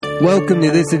Welcome to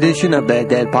this edition of the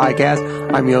Dead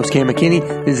Podcast. I'm your host, Cam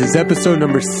McKinney. This is episode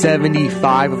number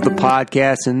 75 of the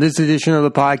podcast. In this edition of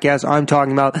the podcast, I'm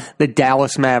talking about the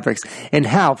Dallas Mavericks and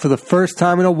how, for the first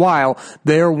time in a while,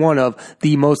 they're one of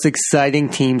the most exciting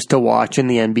teams to watch in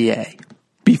the NBA.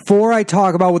 Before I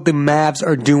talk about what the Mavs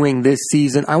are doing this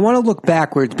season, I want to look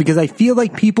backwards because I feel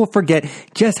like people forget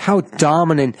just how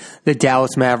dominant the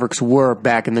Dallas Mavericks were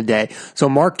back in the day. So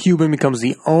Mark Cuban becomes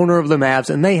the owner of the Mavs,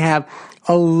 and they have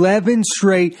 11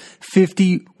 straight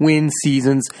 50-win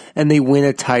seasons, and they win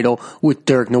a title with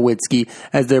Dirk Nowitzki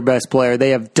as their best player.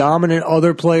 They have dominant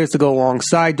other players to go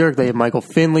alongside Dirk. They have Michael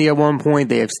Finley at one point.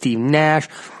 They have Steve Nash.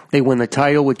 They win the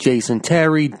title with Jason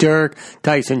Terry, Dirk,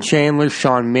 Tyson Chandler,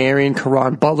 Shawn Marion,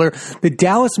 Caron Butler. The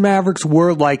Dallas Mavericks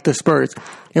were like the Spurs.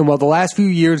 And while the last few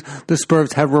years the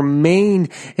Spurs have remained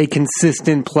a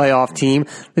consistent playoff team,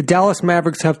 the Dallas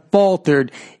Mavericks have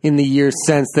faltered in the years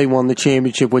since they won the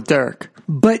championship with Dirk.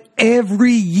 But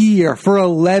every year for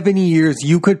 11 years,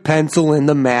 you could pencil in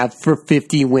the Mavs for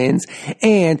 50 wins,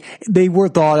 and they were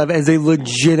thought of as a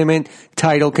legitimate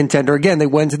title contender. Again, they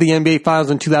went to the NBA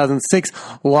Finals in 2006,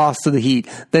 lost to the Heat.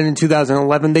 Then in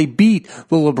 2011, they beat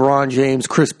the LeBron James,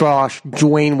 Chris Bosh,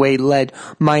 Dwayne Wade-led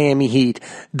Miami Heat.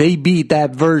 They beat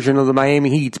that version of the Miami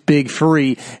Heat's Big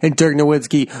Three, and Dirk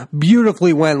Nowitzki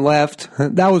beautifully went left.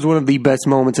 That was one of the best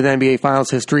moments in NBA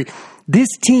Finals history. This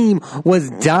team was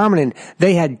dominant.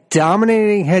 They had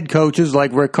dominating head coaches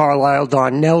like Rick Carlisle,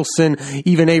 Don Nelson,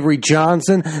 even Avery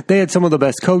Johnson. They had some of the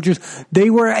best coaches. They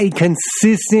were a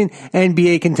consistent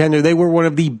NBA contender. They were one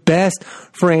of the best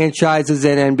franchises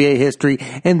in NBA history.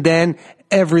 And then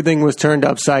everything was turned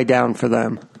upside down for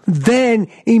them. Then,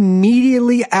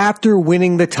 immediately after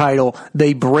winning the title,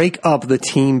 they break up the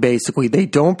team, basically. They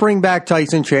don't bring back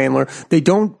Tyson Chandler. They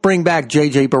don't bring back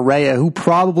J.J. Barea, who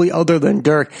probably, other than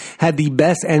Dirk, had the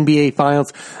best NBA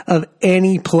Finals of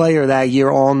any player that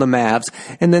year on the Mavs.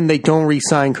 And then they don't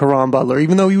re-sign Caron Butler.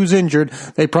 Even though he was injured,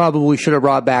 they probably should have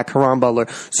brought back Caron Butler.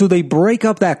 So they break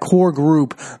up that core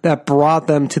group that brought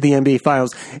them to the NBA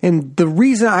Finals. And the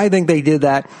reason I think they did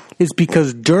that is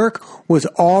because Dirk was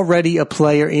already a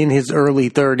player in his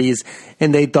early 30s,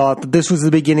 and they thought that this was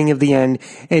the beginning of the end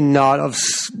and not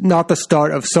the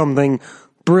start of something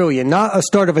brilliant, not a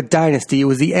start of a dynasty. It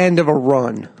was the end of a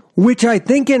run, which I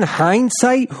think in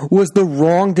hindsight was the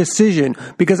wrong decision,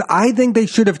 because I think they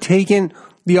should have taken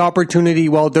the opportunity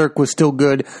while Dirk was still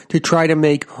good to try to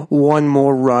make one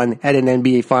more run at an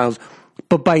NBA Finals.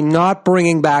 But by not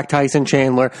bringing back Tyson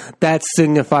Chandler, that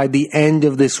signified the end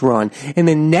of this run. In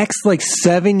the next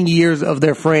 7 years of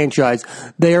their franchise,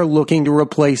 they are looking to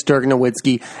replace Dirk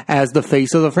Nowitzki as the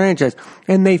face of the franchise.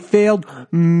 And they failed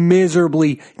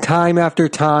miserably time after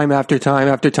time after time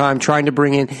after time trying to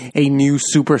bring in a new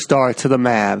superstar to the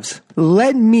Mavs.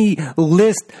 Let me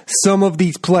list some of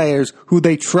these players who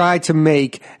they tried to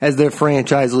make as their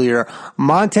franchise leader.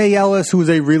 Monte Ellis, who was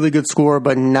a really good scorer,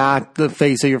 but not the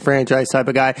face of your franchise type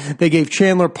of guy. They gave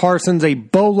Chandler Parsons a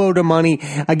boatload of money.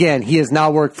 Again, he has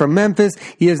now worked for Memphis.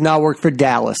 He has now worked for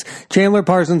Dallas. Chandler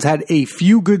Parsons had a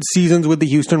few good seasons with the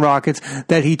Houston Rockets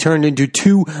that he turned into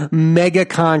 2 mega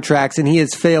contracts, and he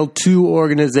has failed 2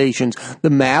 organizations. The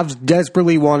Mavs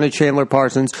desperately wanted Chandler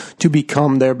Parsons to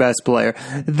become their best player.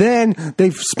 Then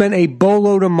they've spent a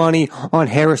boatload of money on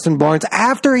Harrison Barnes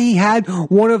after he had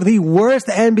one of the worst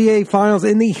NBA Finals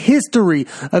in the history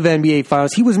of NBA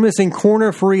Finals. He was missing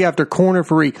corner three after corner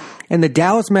three, and the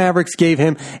Dallas Mavericks gave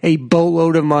him a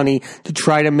boatload of money to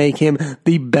try to make him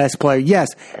the best player. Yes,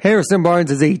 Harrison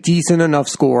Barnes is a decent enough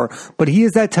scorer, but he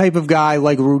is that type of guy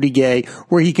like Rudy Gay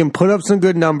where he can put up some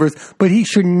good numbers, but he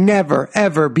should never,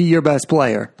 ever be your best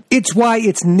player. It's why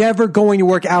it's never going to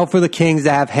work out for the Kings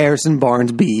to have Harrison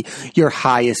Barnes be your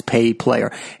highest paid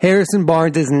player. Harrison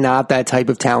Barnes is not that type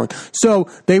of talent. So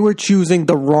they were choosing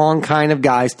the wrong kind of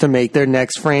guys to make their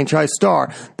next franchise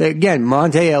star. Again,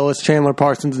 Monte Ellis, Chandler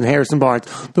Parsons, and Harrison Barnes.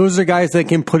 Those are guys that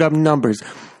can put up numbers.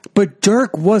 But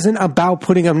Dirk wasn't about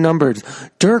putting up numbers.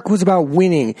 Dirk was about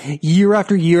winning year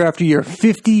after year after year.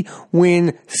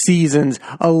 50-win seasons,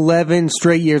 11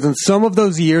 straight years. And some of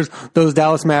those years, those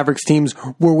Dallas Mavericks teams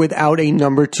were without a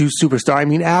number 2 superstar. I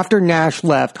mean, after Nash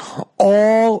left,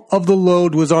 all of the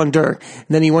load was on Dirk. And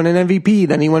then he won an MVP.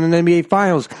 Then he won an NBA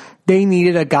Finals. They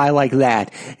needed a guy like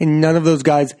that. And none of those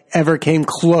guys ever came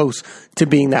close to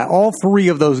being that. All 3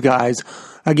 of those guys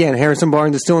Again, Harrison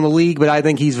Barnes is still in the league, but I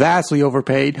think he's vastly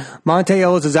overpaid. Monte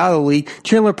Ellis is out of the league.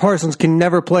 Chandler Parsons can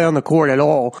never play on the court at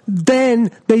all.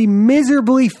 Then they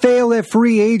miserably fail at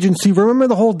free agency. Remember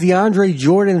the whole DeAndre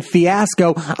Jordan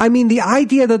fiasco? I mean, the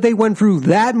idea that they went through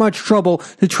that much trouble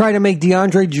to try to make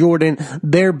DeAndre Jordan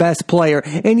their best player,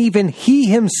 and even he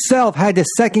himself had to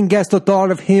second guess the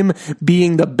thought of him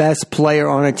being the best player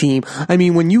on a team. I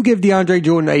mean, when you give DeAndre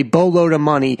Jordan a boatload of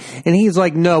money, and he's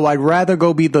like, no, I'd rather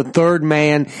go be the third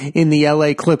man in the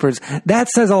LA Clippers, that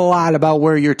says a lot about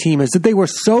where your team is. That they were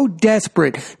so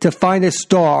desperate to find a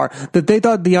star that they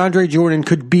thought DeAndre Jordan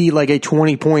could be like a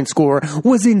 20-point scorer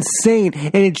was insane.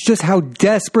 And it's just how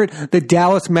desperate the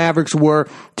Dallas Mavericks were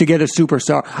to get a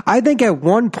superstar. I think at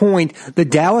one point, the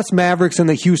Dallas Mavericks and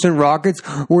the Houston Rockets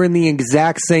were in the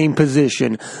exact same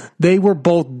position. They were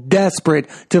both desperate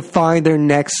to find their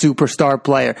next superstar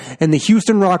player. And the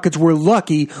Houston Rockets were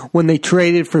lucky when they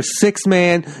traded for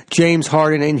six-man James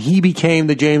Harden, and he became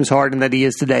the James Harden that he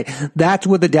is today. That's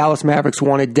what the Dallas Mavericks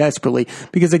wanted desperately.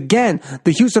 Because again,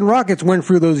 the Houston Rockets went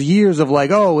through those years of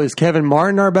like, oh, is Kevin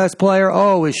Martin our best player?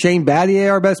 Oh, is Shane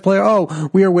Battier our best player? Oh,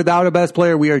 we are without a best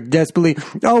player. We are desperately,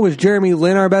 oh, is Jeremy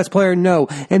Lin our best player? No.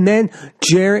 And then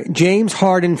James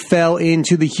Harden fell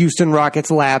into the Houston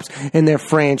Rockets' laps and their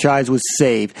franchise was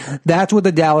saved. That's what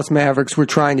the Dallas Mavericks were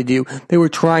trying to do. They were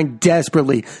trying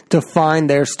desperately to find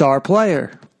their star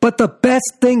player. But the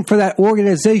best thing for that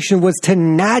organization was to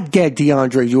not get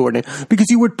DeAndre Jordan, because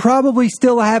you would probably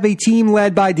still have a team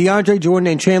led by DeAndre Jordan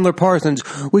and Chandler Parsons,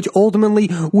 which ultimately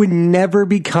would never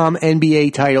become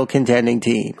NBA title contending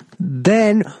team.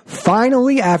 Then,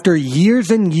 finally, after years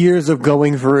and years of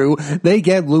going through, they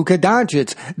get Luka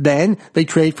Doncic. Then, they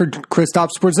trade for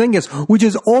Kristaps Porzingis, which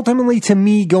is ultimately, to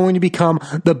me, going to become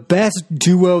the best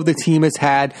duo the team has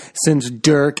had since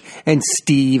Dirk and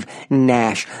Steve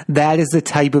Nash. That is the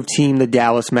type of team the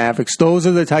Dallas Mavericks. Those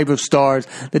are the type of stars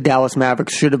the Dallas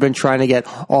Mavericks should have been trying to get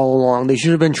all along. They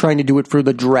should have been trying to do it for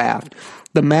the draft.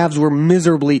 The Mavs were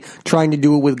miserably trying to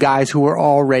do it with guys who were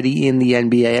already in the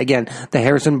NBA. Again, the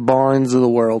Harrison Barnes of the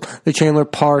world, the Chandler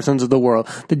Parsons of the world,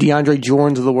 the DeAndre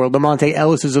Jordans of the world, the Monte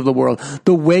Ellises of the world.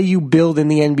 The way you build in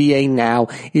the NBA now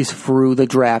is through the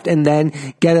draft. And then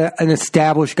get an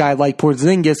established guy like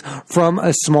Porzingis from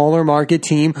a smaller market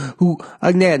team who,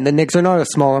 again, the Knicks are not a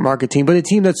smaller market team, but a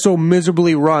team that's so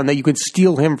miserably run that you could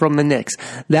steal him from the Knicks.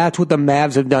 That's what the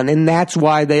Mavs have done. And that's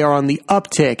why they are on the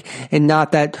uptick and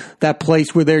not that place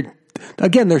where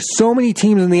there's so many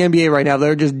teams in the NBA right now that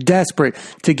are just desperate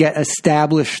to get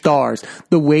established stars.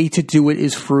 The way to do it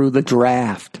is through the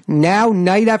draft. Now,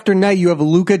 night after night, you have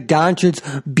Luka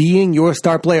Doncic being your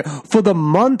star player. For the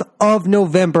month of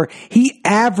November, he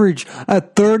averaged a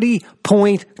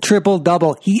 30-point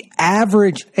triple-double. He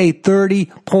averaged a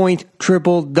 30-point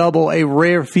triple-double, a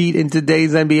rare feat in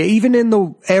today's NBA. Even in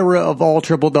the era of all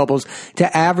triple-doubles,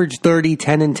 to average 30,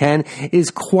 10, and 10 is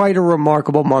quite a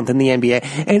remarkable month in the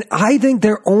NBA. And I think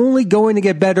they're only going to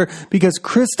get better because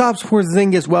Kristaps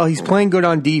Porzingis, well, he's playing good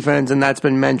on defense, and that's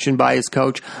been mentioned by his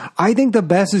coach. I think the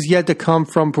best is yet to come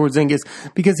from Porzingis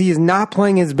because he is not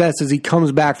playing his best as he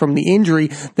comes back from the injury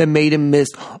that made him miss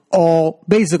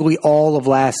basically all of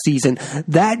last season.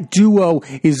 That duo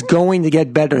is going to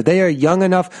get better. They are young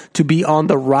enough to be on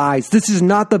the rise. This is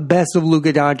not the best of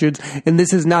Luka Doncic, and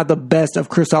this is not the best of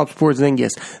Kristaps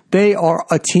Porzingis. They are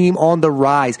a team on the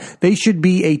rise. They should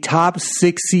be a top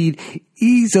 6 seed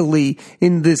easily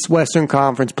in this Western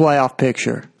Conference playoff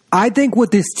picture. I think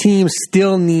what this team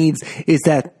still needs is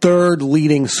that third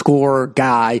leading scorer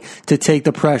guy to take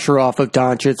the pressure off of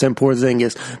Doncic and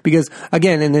Porzingis. Because,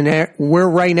 again, we're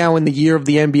right now in the year of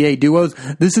the NBA duos.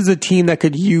 This is a team that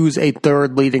could use a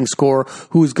third leading scorer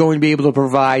who's going to be able to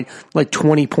provide like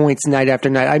 20 points night after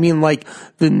night. I mean, like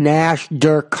the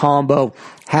Nash-Dirk combo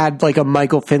had like a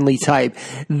Michael Finley type.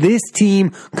 This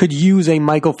team could use a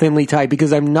Michael Finley type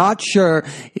because I'm not sure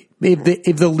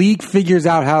if the league figures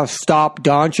out how to stop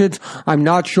Doncic, I'm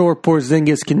not sure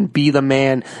Porzingis can be the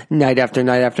man night after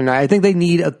night after night. I think they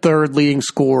need a third leading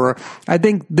scorer. I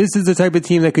think this is the type of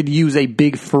team that could use a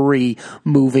big three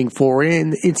moving forward.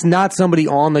 And it's not somebody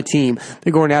on the team.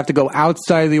 They're going to have to go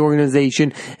outside of the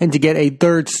organization and to get a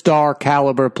third star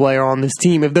caliber player on this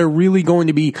team if they're really going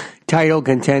to be title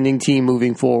contending team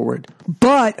moving forward.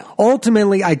 But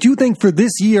ultimately, I do think for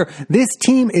this year, this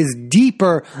team is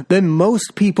deeper than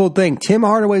most people think. Tim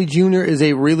Hardaway Jr. is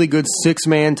a really good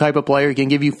six-man type of player. He can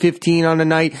give you 15 on a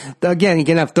night. Again, he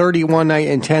can have 30 one night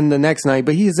and 10 the next night,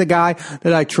 but he's a guy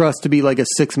that I trust to be like a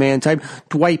six-man type.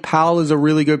 Dwight Powell is a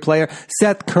really good player.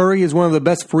 Seth Curry is one of the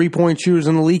best three-point shooters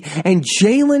in the league. And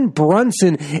Jalen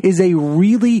Brunson is a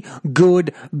really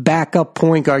good backup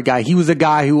point guard guy. He was a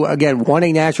guy who, again, won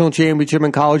a national championship championship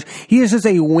in college. He is just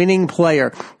a winning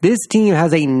player. This team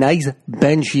has a nice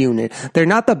bench unit. They're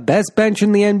not the best bench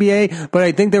in the NBA, but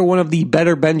I think they're one of the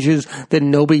better benches that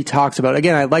nobody talks about.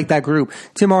 Again, I like that group.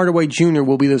 Tim Hardaway Jr.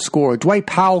 will be the scorer. Dwight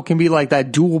Powell can be like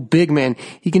that dual big man.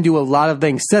 He can do a lot of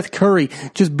things. Seth Curry,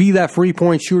 just be that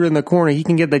free-point shooter in the corner. He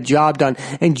can get the job done.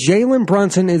 And Jalen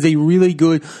Brunson is a really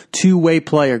good two-way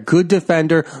player. Good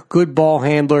defender, good ball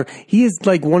handler. He is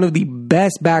like one of the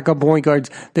best backup point guards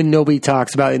that nobody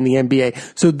talks about in the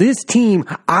NBA. So this team,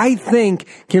 I think,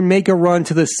 can make a run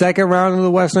to the second round of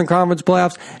the Western Conference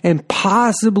playoffs and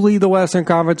possibly the Western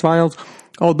Conference Finals.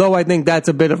 Although I think that's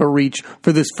a bit of a reach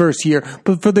for this first year.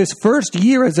 But for this first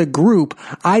year as a group,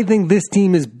 I think this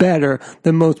team is better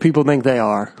than most people think they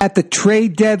are. At the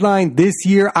trade deadline this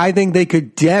year, I think they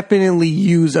could definitely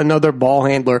use another ball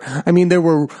handler. I mean, there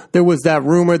was that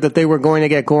rumor that they were going to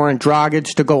get Goran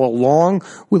Dragic to go along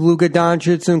with Luka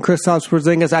Doncic and Kristaps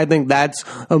Porzingis. I think that's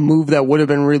a move that would have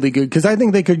been really good because I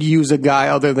think they could use a guy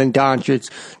other than Doncic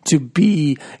to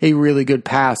be a really good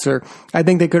passer. I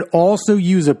think they could also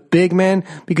use a big man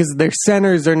because their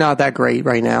centers are not that great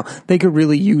right now. They could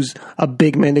really use a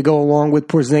big man to go along with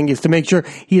Porzingis to make sure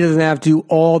he doesn't have to do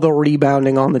all the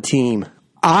rebounding on the team.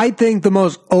 I think the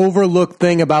most overlooked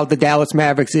thing about the Dallas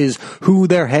Mavericks is who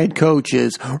their head coach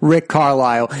is, Rick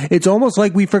Carlisle. It's almost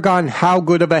like we've forgotten how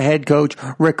good of a head coach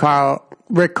Rick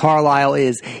Carlisle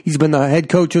is. He's been the head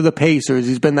coach of the Pacers.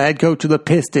 He's been the head coach of the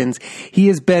Pistons. He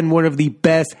has been one of the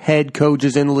best head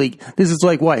coaches in the league. This is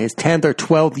like, his 10th or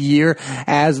 12th year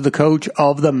as the coach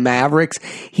of the Mavericks.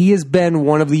 He has been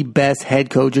one of the best head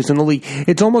coaches in the league.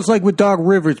 It's almost like with Doc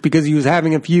Rivers because he was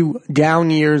having a few down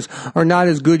years or not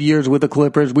as good years with the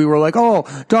Clippers. We were like, oh,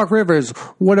 Doc Rivers,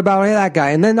 what about that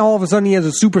guy? And then all of a sudden he has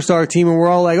a superstar team and we're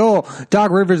all like, oh,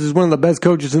 Doc Rivers is one of the best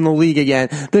coaches in the league again.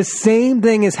 The same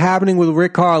thing is happening with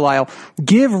Rick Carlisle.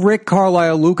 Give Rick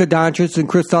Carlisle, Luka Doncic, and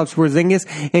Kristaps Porzingis,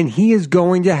 and he is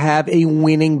going to have a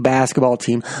winning basketball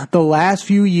team. The last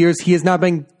few years, he has not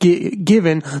been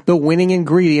given the winning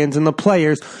ingredients and the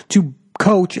players to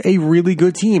coach a really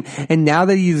good team. And now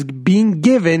that he's being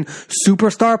given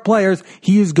superstar players,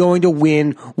 he is going to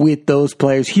win with those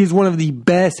players. He is one of the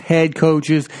best head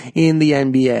coaches in the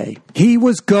NBA. He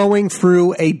was going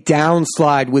through a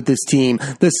downslide with this team.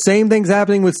 The same thing's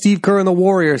happening with Steve Kerr and the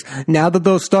Warriors. Now that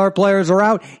those star players are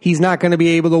out, he's not going to be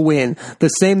able to win. The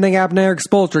same thing happened to Eric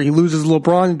Spoelstra. He loses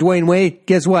LeBron and Dwayne Wade.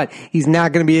 Guess what? He's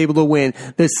not going to be able to win.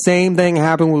 The same thing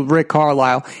happened with Rick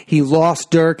Carlisle. He lost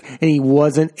Dirk and he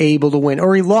wasn't able to win.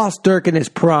 Or he lost Dirk in his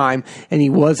prime and he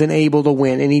wasn't able to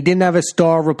win. And he didn't have a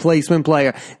star replacement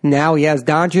player. Now he has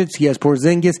Doncic, he has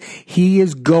Porzingis. He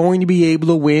is going to be able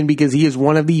to win because he is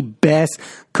one of the best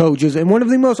coaches and one of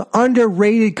the most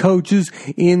underrated coaches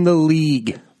in the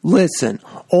league. Listen,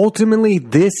 ultimately,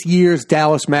 this year's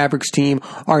Dallas Mavericks team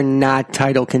are not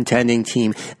title contending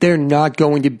team. They're not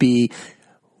going to be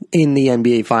in the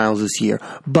NBA Finals this year.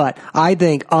 But I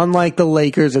think, unlike the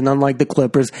Lakers and unlike the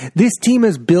Clippers, this team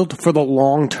is built for the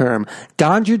long term.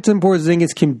 Doncic and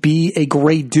Porzingis can be a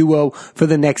great duo for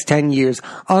the next 10 years.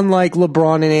 Unlike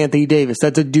LeBron and Anthony Davis,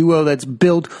 that's a duo that's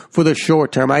built for the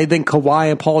short term. I think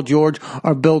Kawhi and Paul George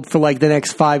are built for like the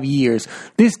next 5 years.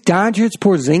 This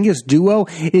Doncic-Porzingis duo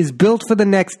is built for the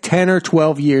next 10 or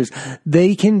 12 years.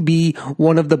 They can be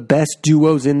one of the best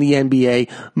duos in the NBA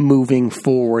moving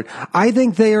forward. I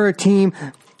think they are a team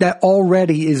that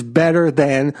already is better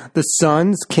than the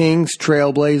Suns, Kings,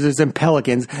 Trailblazers, and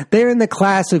Pelicans. They're in the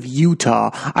class of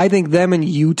Utah. I think them and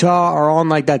Utah are on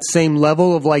like that same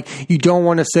level of like, you don't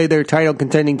want to say they're a title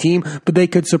contending team, but they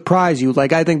could surprise you.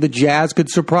 Like I think the Jazz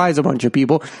could surprise a bunch of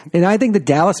people. And I think the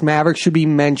Dallas Mavericks should be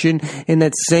mentioned in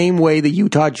that same way the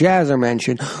Utah Jazz are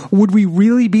mentioned. Would we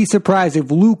really be surprised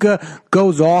if Luka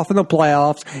goes off in the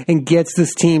playoffs and gets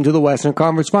this team to the Western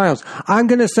Conference Finals? I'm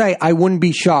going to say I wouldn't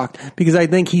be shocked because I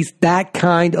think he's that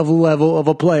kind of level of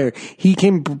a player. He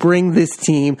can bring this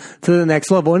team to the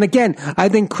next level. And again, I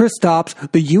think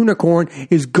Kristaps, the unicorn,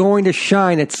 is going to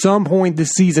shine at some point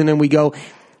this season and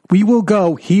we will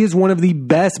go, he is one of the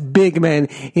best big men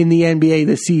in the NBA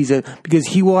this season because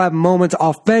he will have moments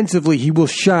offensively, he will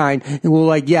shine and we're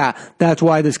like, yeah, that's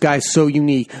why this guy's so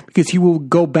unique because he will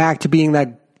go back to being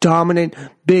that dominant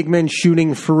big man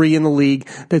shooting free in the league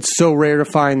that's so rare to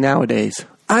find nowadays.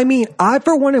 I mean, I,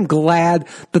 for one, am glad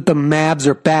that the Mavs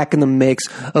are back in the mix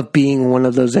of being one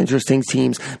of those interesting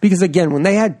teams. Because, again, when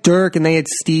they had Dirk and they had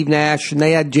Steve Nash and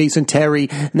they had Jason Terry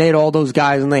and they had all those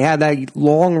guys and they had that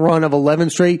long run of 11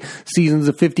 straight seasons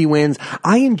of 50 wins,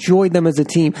 I enjoyed them as a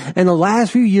team. And the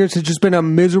last few years has just been a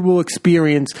miserable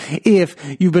experience if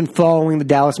you've been following the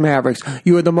Dallas Mavericks.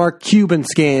 You had the Mark Cuban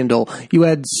scandal. You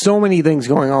had so many things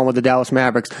going on with the Dallas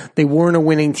Mavericks. They weren't a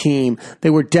winning team. They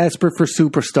were desperate for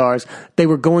superstars. They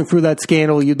were going through that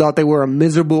scandal. You thought they were a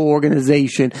miserable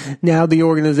organization. Now the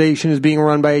organization is being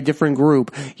run by a different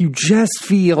group. You just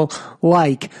feel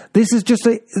like this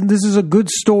is a good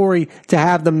story to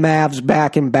have the Mavs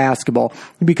back in basketball,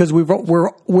 because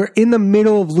we're in the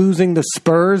middle of losing the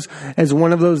Spurs as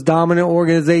one of those dominant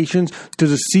organizations,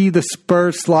 to see the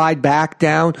Spurs slide back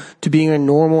down to being a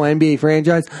normal NBA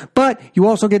franchise. But you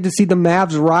also get to see the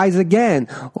Mavs rise again.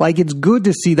 Like, it's good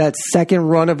to see that second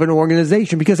run of an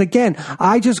organization, because again,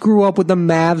 I just grew up with the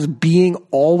Mavs being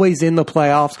always in the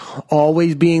playoffs,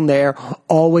 always being there,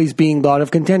 always being thought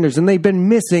of contenders, and they've been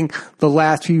missing the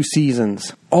last few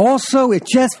seasons. Also, it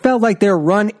just felt like their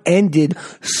run ended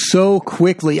so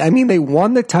quickly. I mean, they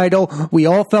won the title. We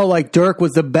all felt like Dirk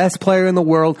was the best player in the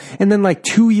world. And then like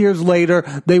 2 years later,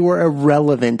 they were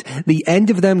irrelevant. The end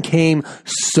of them came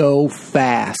so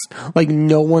fast. Like,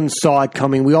 no one saw it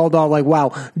coming. We all thought like,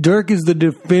 wow, Dirk is the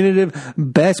definitive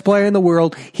best player in the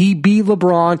world. He beat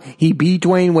LeBron. He beat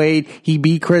Dwayne Wade. He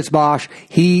beat Chris Bosh.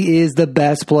 He is the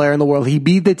best player in the world. He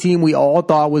beat the team we all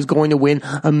thought was going to win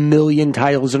 1 million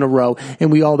titles in a row. And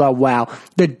we all thought, wow,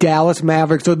 the Dallas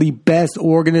Mavericks are the best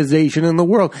organization in the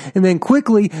world. And then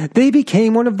quickly, they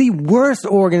became one of the worst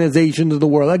organizations of the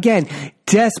world. Again,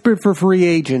 desperate for free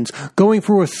agents, going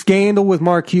through a scandal with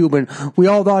Mark Cuban. We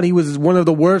all thought he was one of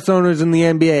the worst owners in the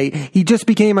NBA. He just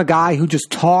became a guy who just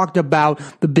talked about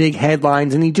the big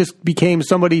headlines, and he just became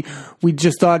somebody we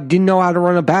just thought didn't know how to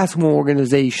run a basketball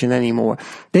organization anymore.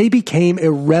 They became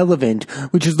irrelevant,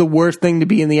 which is the worst thing to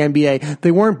be in the NBA.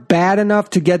 They weren't bad enough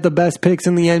to get the best picks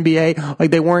in the NBA.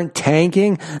 Like, they weren't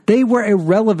tanking. They were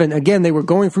irrelevant. Again, they were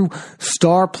going through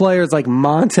star players like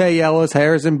Monte Ellis,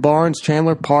 Harrison Barnes,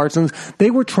 Chandler Parsons. They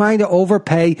were trying to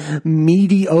overpay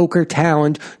mediocre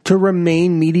talent to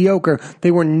remain mediocre.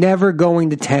 They were never going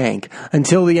to tank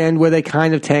until the end, where they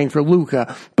kind of tanked for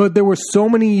Luka. But there were so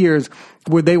many years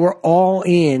where they were all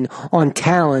in on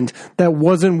talent that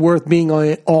wasn't worth being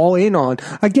all in on.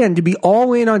 Again, to be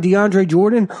all in on DeAndre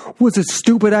Jordan was a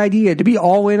stupid idea. To be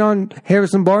all in on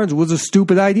Harrison Barnes was a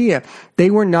stupid idea. They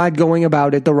were not going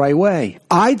about it the right way.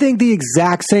 I think the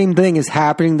exact same thing is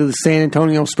happening to the San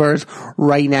Antonio Spurs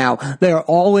right now. They are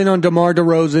all in on DeMar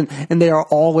DeRozan, and they are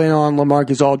all in on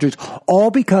LaMarcus Aldridge,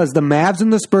 all because the Mavs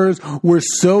and the Spurs were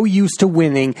so used to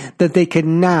winning that they could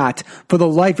not, for the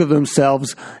life of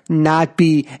themselves, not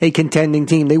be a contending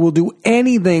team. They will do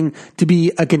anything to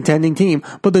be a contending team.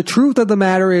 But the truth of the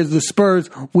matter is, the Spurs,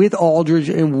 with Aldridge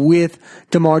and with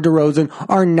DeMar DeRozan,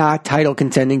 are not title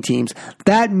contending teams.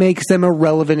 That makes them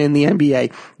irrelevant in the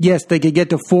NBA. Yes, they could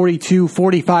get to 42,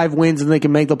 45 wins and they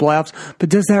can make the playoffs, but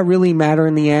does that really matter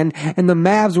in the end? And the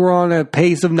Mavs were on a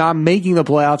pace of not making the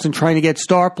playoffs and trying to get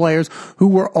star players who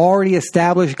were already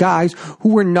established guys who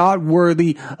were not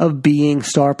worthy of being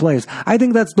star players. I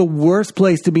think that's the worst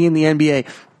place to be in the NBA.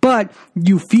 But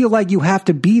you feel like you have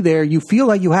to be there. You feel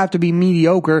like you have to be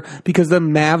mediocre because the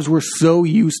Mavs were so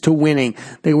used to winning.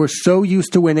 They were so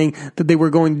used to winning that they were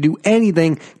going to do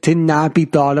anything to not be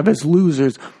thought of as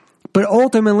losers. But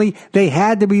ultimately, they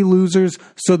had to be losers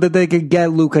so that they could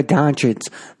get Luka Doncic.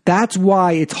 That's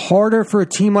why it's harder for a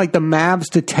team like the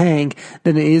Mavs to tank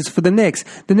than it is for the Knicks.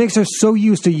 The Knicks are so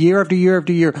used to year after year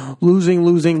after year losing,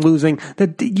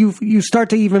 that you start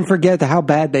to even forget how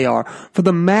bad they are. For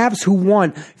the Mavs, who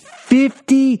won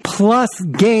 50-plus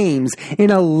games in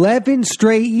 11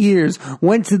 straight years,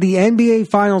 went to the NBA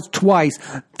Finals twice,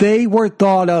 they were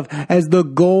thought of as the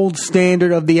gold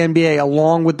standard of the NBA,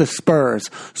 along with the Spurs.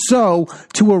 So,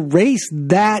 to erase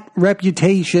that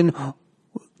reputation,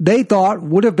 they thought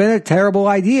would have been a terrible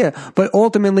idea. But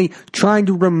ultimately, trying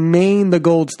to remain the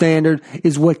gold standard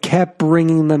is what kept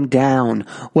bringing them down.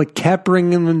 What kept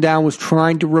bringing them down was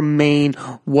trying to remain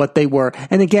what they were.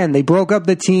 And again, they broke up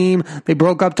the team. They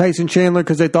broke up Tyson Chandler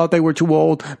because they thought they were too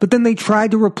old. But then they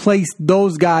tried to replace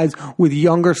those guys with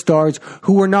younger stars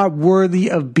who were not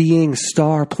worthy of being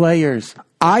star players.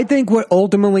 I think what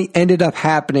ultimately ended up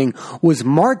happening was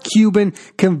Mark Cuban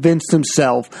convinced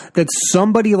himself that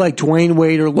somebody like Dwayne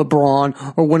Wade or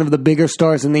LeBron or one of the bigger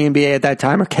stars in the NBA at that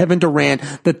time or Kevin Durant,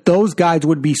 that those guys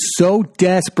would be so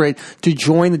desperate to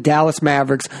join the Dallas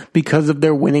Mavericks because of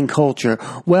their winning culture.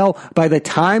 Well, by the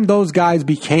time those guys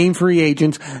became free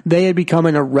agents, they had become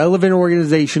an irrelevant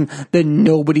organization that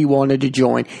nobody wanted to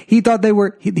join. He thought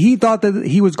that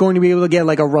he was going to be able to get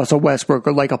like a Russell Westbrook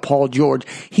or like a Paul George.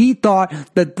 He thought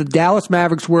that the Dallas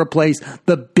Mavericks were a place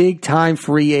the big-time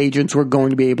free agents were going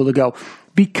to be able to go,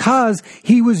 because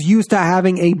he was used to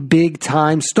having a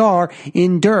big-time star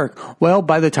in Dirk. Well,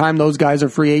 by the time those guys are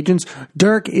free agents,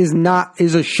 Dirk is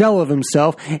a shell of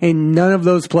himself, and none of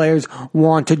those players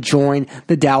want to join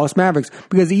the Dallas Mavericks,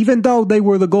 because even though they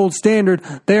were the gold standard,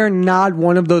 they're not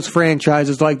one of those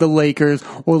franchises like the Lakers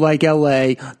or like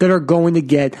LA that are going to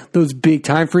get those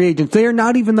big-time free agents. They are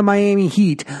not even the Miami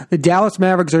Heat. The Dallas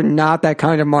Mavericks are not that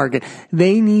kind of market.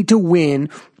 They need to win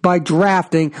by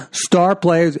drafting star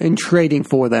players and trading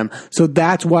for them. So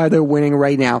that's why they're winning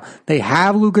right now. They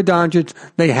have Luka Doncic,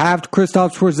 they have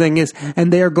Kristaps Porzingis,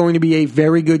 and they are going to be a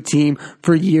very good team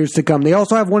for years to come. They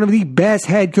also have one of the best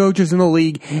head coaches in the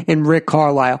league in Rick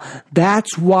Carlisle.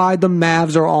 That's why the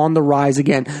Mavs are on the rise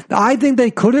again. I think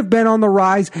they could have been on the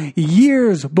rise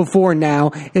years before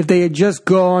now if they had just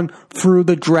gone through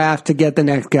the draft to get the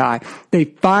next guy. They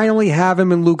finally have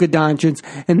him in Luka Doncic,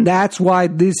 and that's why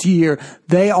this year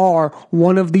they are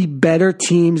one of the better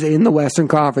teams in the Western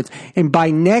Conference. And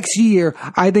by next year,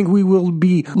 I think we will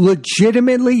be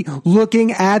legitimately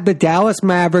looking at the Dallas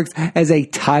Mavericks as a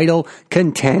title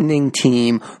contending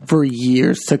team for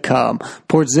years to come.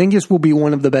 Porzingis will be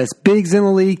one of the best bigs in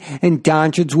the league, and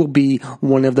Doncic will be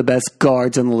one of the best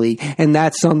guards in the league. And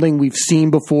that's something we've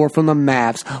seen before from the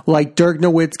Mavs, like Dirk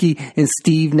Nowitzki and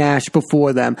Steve Nash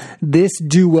before them. This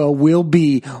duo will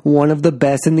be one of the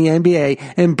best in the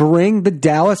NBA and bring the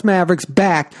Dallas Mavericks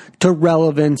back to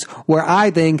relevance where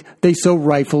I think they so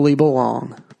rightfully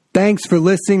belong. Thanks for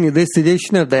listening to this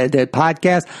edition of the Dead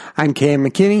Podcast. I'm Cam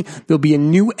McKinney. There'll be a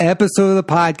new episode of the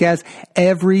podcast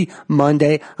every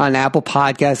Monday on Apple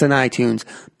Podcasts and iTunes.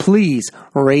 Please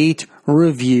rate,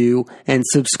 review, and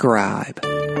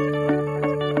subscribe.